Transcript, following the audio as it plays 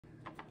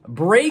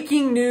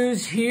Breaking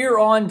news here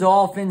on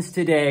Dolphins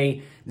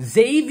Today.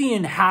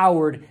 Xavien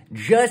Howard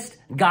just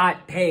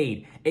got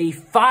paid a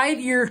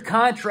 5-year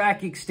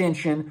contract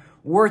extension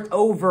worth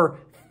over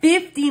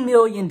 $50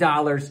 million,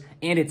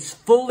 and it's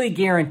fully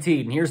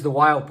guaranteed. And here's the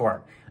wild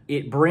part.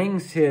 It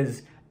brings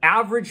his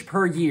average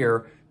per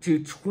year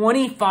to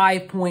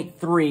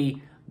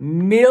 $25.3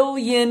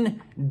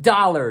 million.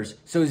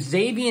 So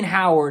Xavien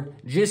Howard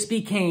just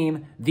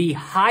became the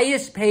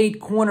highest paid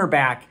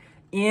cornerback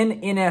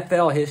in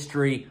NFL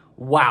history.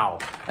 Wow.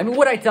 I mean,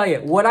 what'd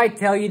I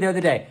tell you the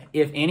other day?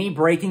 If any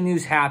breaking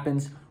news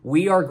happens,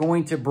 we are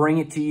going to bring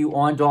it to you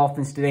on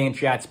Dolphins Today and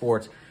Chat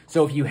Sports.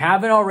 So if you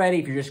haven't already,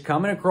 if you're just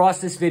coming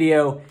across this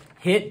video,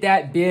 hit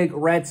that big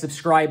red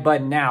subscribe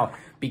button now,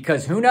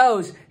 because who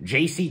knows,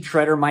 J.C.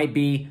 Tretter might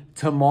be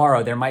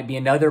tomorrow. There might be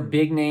another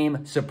big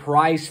name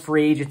surprise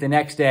free agent the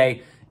next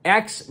day.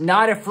 X,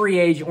 not a free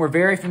agent. We're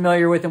very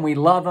familiar with him. We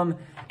love him.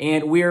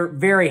 And we're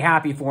very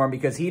happy for him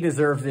because he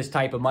deserves this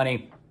type of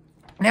money.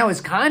 Now, his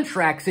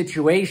contract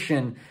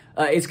situation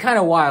is kind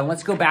of wild.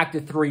 Let's go back to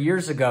 3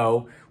 years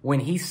ago when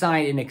he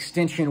signed an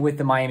extension with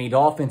the Miami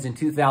Dolphins in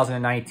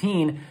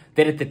 2019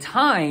 that at the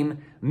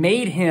time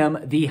made him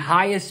the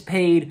highest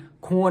paid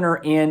corner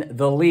in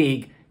the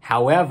league.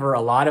 However,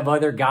 a lot of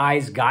other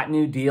guys got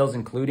new deals,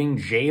 including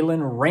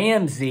Jalen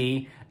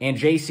Ramsey and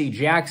J.C.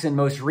 Jackson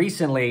most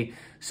recently.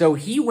 So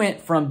he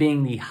went from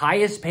being the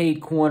highest paid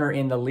corner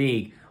in the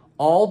league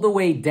all the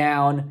way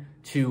down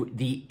to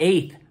the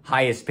 8th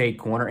highest paid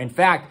corner. In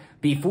fact,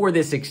 before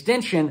this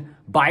extension,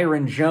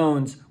 Byron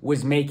Jones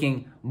was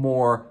making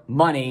more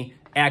money.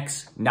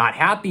 X not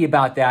happy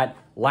about that.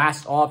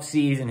 Last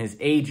offseason, his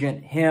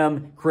agent,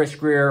 him, Chris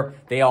Greer,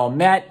 they all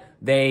met.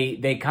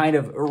 They kind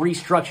of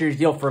restructured his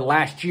deal for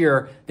last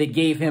year. They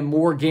gave him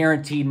more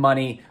guaranteed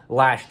money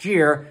last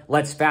year.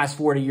 Let's fast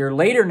forward a year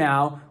later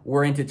now.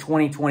 We're into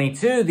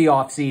 2022, the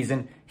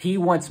offseason. He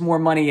wants more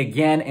money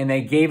again, and they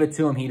gave it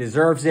to him. He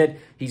deserves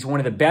it. He's one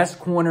of the best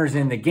corners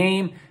in the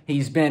game.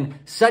 He's been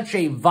such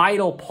a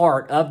vital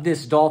part of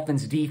this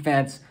Dolphins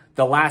defense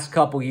the last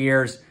couple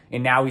years,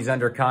 and now he's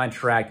under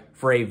contract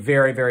for a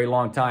very, very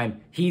long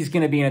time. He's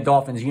going to be in a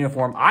Dolphins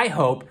uniform, I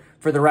hope,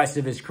 for the rest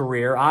of his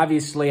career.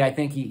 Obviously, I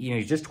think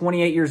he's just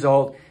 28 years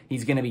old.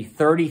 He's going to be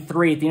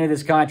 33 at the end of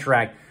this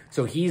contract,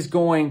 so he's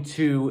going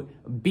to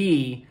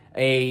be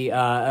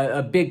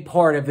a big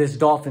part of this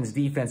Dolphins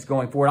defense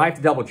going forward. I have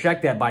to double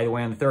check that, by the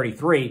way, on the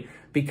 33,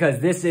 because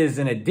this is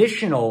an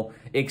additional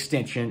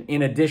extension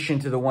in addition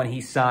to the one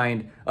he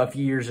signed a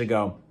few years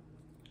ago.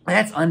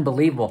 That's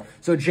unbelievable.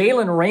 So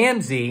Jalen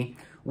Ramsey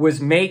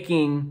was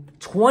making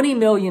 $20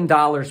 million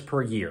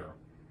per year,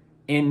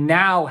 and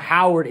now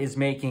Howard is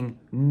making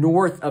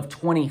north of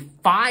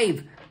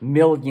 $25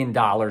 million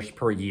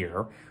per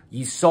year.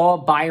 You saw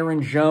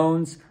Byron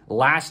Jones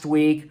last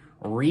week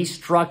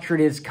restructured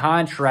his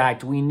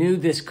contract. We knew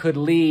this could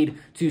lead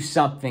to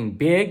something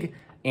big,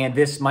 and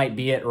this might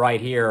be it right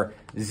here.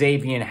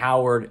 Xavien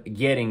Howard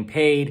getting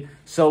paid.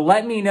 So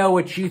let me know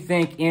what you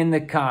think in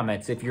the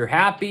comments. If you're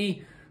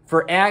happy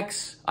for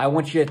X, I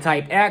want you to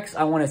type X.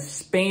 I want to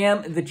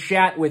spam the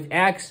chat with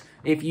X.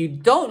 If you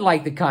don't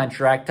like the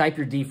contract, type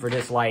your D for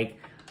dislike.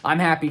 I'm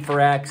happy for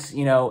X.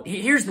 You know,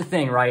 here's the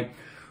thing, right?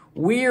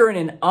 We're in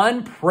an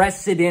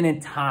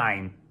unprecedented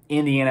time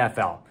in the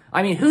NFL.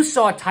 I mean, who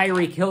saw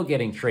Tyreek Hill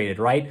getting traded,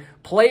 right?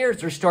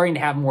 Players are starting to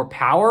have more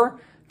power,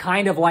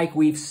 kind of like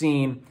we've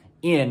seen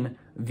in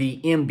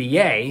the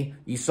NBA.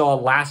 You saw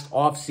last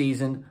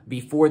offseason,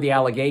 before the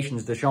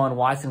allegations, Deshaun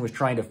Watson was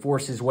trying to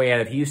force his way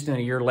out of Houston. A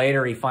year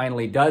later, he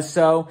finally does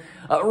so.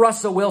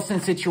 Russell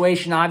Wilson's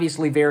situation,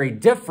 obviously very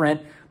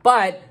different,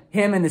 but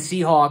him and the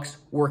Seahawks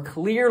were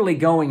clearly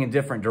going in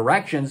different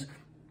directions.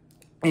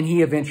 And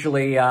he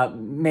eventually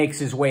makes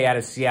his way out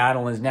of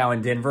Seattle and is now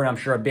in Denver. And I'm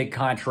sure a big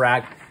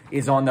contract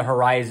is on the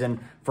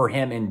horizon for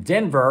him in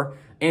Denver.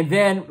 And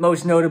then,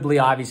 most notably,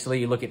 obviously,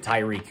 you look at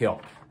Tyreek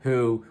Hill,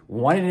 who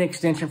wanted an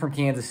extension from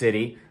Kansas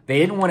City. They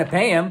didn't want to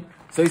pay him,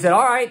 so he said,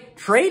 all right,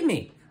 trade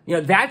me. You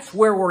know, that's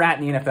where we're at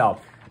in the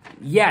NFL.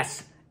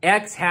 Yes,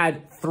 X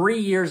had 3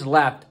 years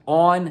left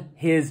on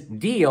his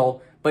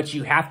deal, but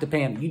you have to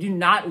pay him. You do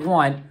not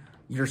want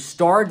your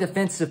star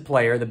defensive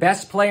player, the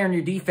best player in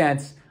your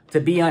defense, to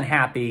be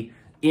unhappy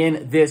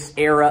in this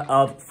era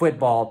of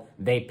football.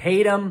 They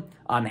paid him.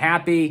 I'm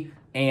happy.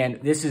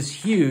 And this is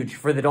huge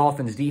for the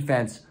Dolphins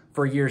defense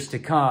for years to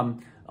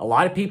come. A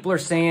lot of people are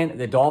saying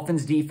the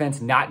Dolphins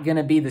defense not going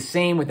to be the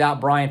same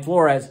without Brian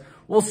Flores.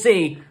 We'll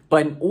see.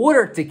 But in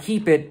order to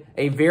keep it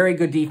a very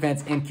good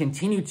defense and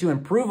continue to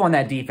improve on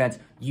that defense,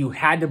 you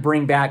had to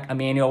bring back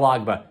Emmanuel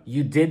Ogbah.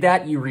 You did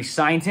that. You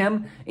re-signed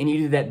him, and you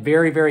did that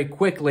very, very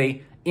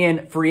quickly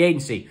in free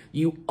agency.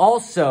 You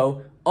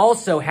also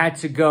had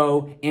to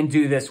go and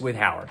do this with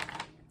Howard.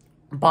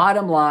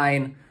 Bottom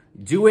line,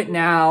 do it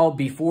now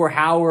before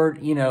Howard,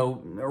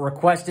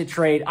 requested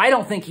trade. I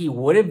don't think he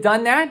would have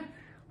done that,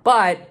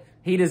 but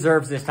he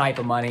deserves this type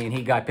of money, and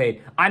he got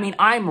paid. I mean,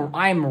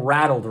 I'm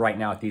rattled right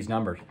now at these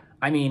numbers.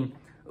 I mean,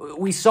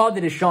 we saw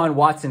the Deshaun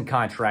Watson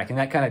contract, and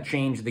that kind of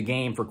changed the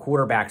game for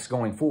quarterbacks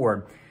going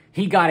forward.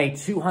 He got a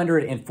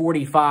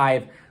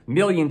 $245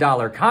 million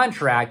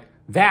contract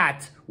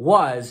that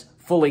was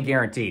fully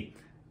guaranteed.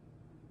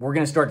 We're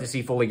going to start to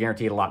see fully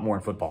guaranteed a lot more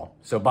in football,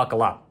 so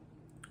buckle up.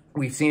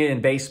 We've seen it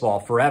in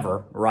baseball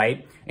forever,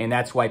 right? And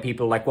that's why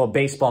people are like, well,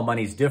 baseball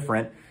money's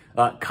different.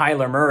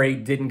 Kyler Murray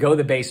didn't go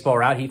the baseball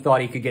route. He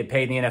thought he could get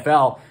paid in the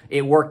NFL.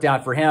 It worked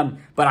out for him.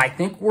 But I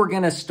think we're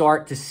going to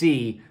start to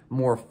see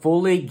more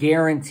fully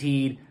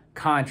guaranteed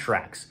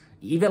contracts.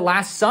 Even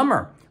last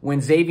summer,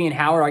 when Xavien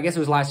Howard, I guess it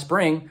was last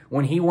spring,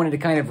 when he wanted to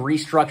kind of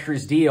restructure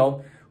his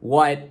deal,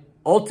 what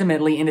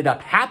ultimately ended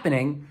up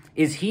happening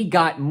is he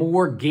got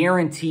more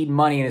guaranteed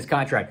money in his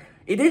contract.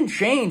 It didn't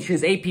change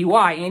his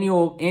APY,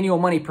 annual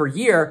money per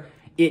year.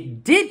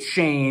 It did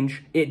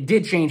change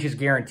his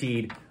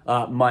guaranteed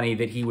money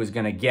that he was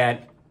going to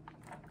get.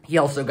 He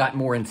also got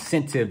more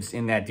incentives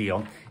in that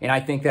deal. And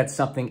I think that's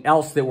something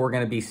else that we're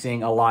going to be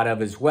seeing a lot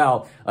of as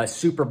well.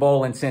 Super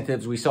Bowl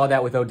incentives. We saw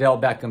that with Odell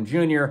Beckham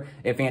Jr.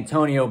 If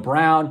Antonio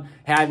Brown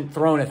hadn't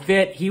thrown a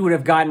fit, he would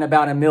have gotten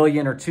about $1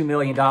 million or $2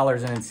 million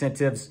in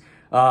incentives.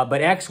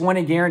 But X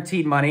wanted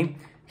guaranteed money.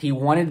 He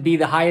wanted to be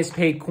the highest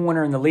paid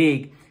corner in the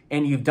league,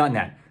 and you've done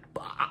that.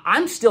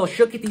 I'm still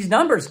shook at these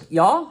numbers,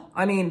 y'all.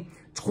 I mean,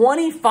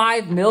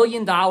 $25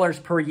 million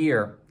per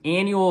year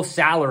annual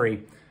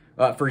salary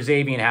for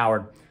Xavien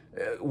Howard.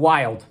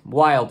 Wild.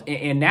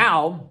 And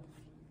now,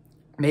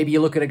 maybe you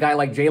look at a guy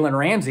like Jalen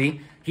Ramsey.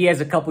 He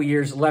has a couple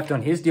years left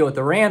on his deal with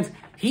the Rams.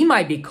 He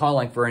might be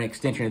calling for an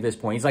extension at this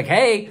point. He's like,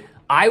 hey,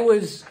 I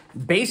was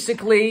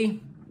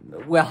basically...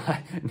 well,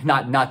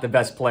 not the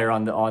best player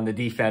on the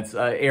defense.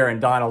 Aaron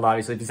Donald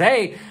obviously says,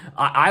 hey,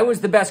 I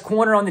was the best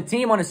corner on the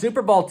team, on a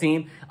Super Bowl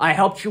team. I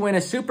helped you win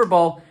a Super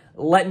Bowl.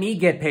 Let me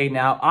get paid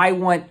now. I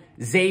want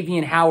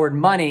Xavien Howard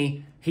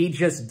money. He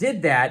just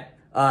did that.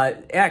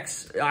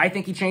 I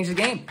think he changed the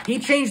game. He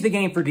changed the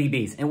game for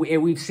DBs. And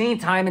we've seen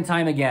time and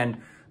time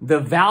again, the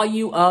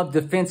value of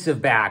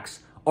defensive backs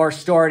are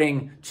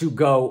starting to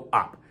go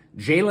up.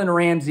 Jalen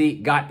Ramsey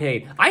got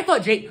paid. I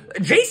thought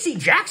J.C.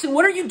 Jackson,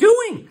 what are you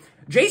doing?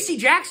 J.C.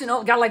 Jackson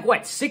got like,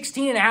 what,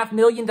 $16.5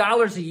 million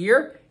a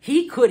year?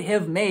 He could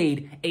have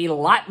made a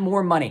lot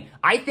more money.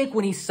 I think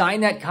when he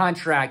signed that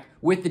contract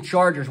with the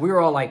Chargers, we were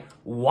all like,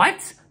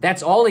 what?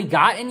 That's all he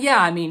got? And yeah,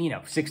 I mean,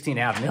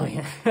 $16.5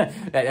 million.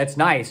 That's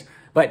nice.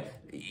 But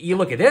you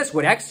look at this,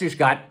 what X just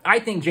got, I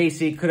think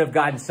JC could have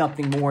gotten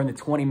something more in the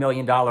 $20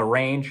 million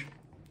range.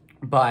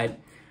 But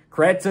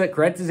credit to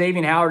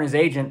Xavien Howard and his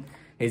agent.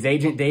 His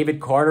agent, David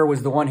Carter,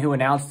 was the one who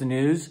announced the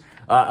news.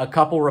 A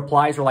couple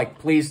replies were like,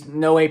 please,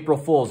 no April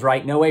Fools,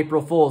 right? No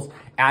April Fools.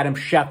 Adam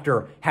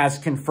Schefter has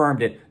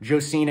confirmed it.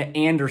 Josina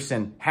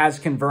Anderson has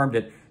confirmed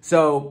it.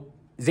 So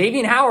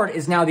Xavien Howard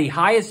is now the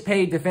highest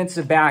paid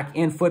defensive back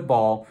in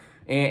football.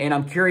 And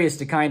I'm curious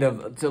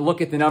to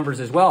look at the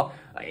numbers as well.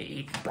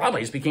 He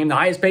probably just became the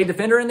highest paid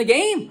defender in the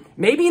game.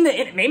 Maybe in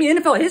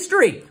NFL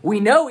history. We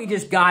know he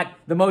just got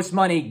the most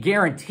money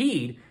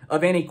guaranteed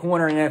of any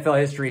corner in NFL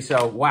history.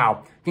 So,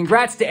 wow.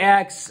 Congrats to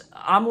X.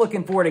 I'm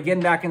looking forward to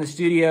getting back in the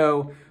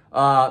studio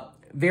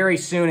very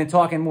soon and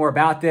talking more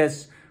about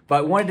this.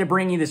 But wanted to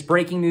bring you this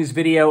breaking news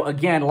video.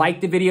 Again,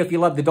 like the video if you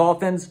love the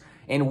Dolphins.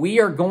 And we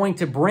are going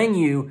to bring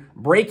you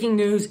breaking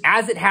news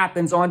as it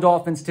happens on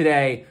Dolphins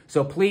Today.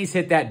 So please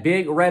hit that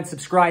big red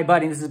subscribe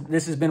button.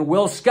 This has been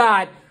Will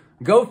Scott.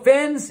 Go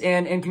Fins,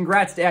 and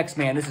congrats to X,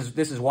 man.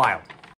 This is wild.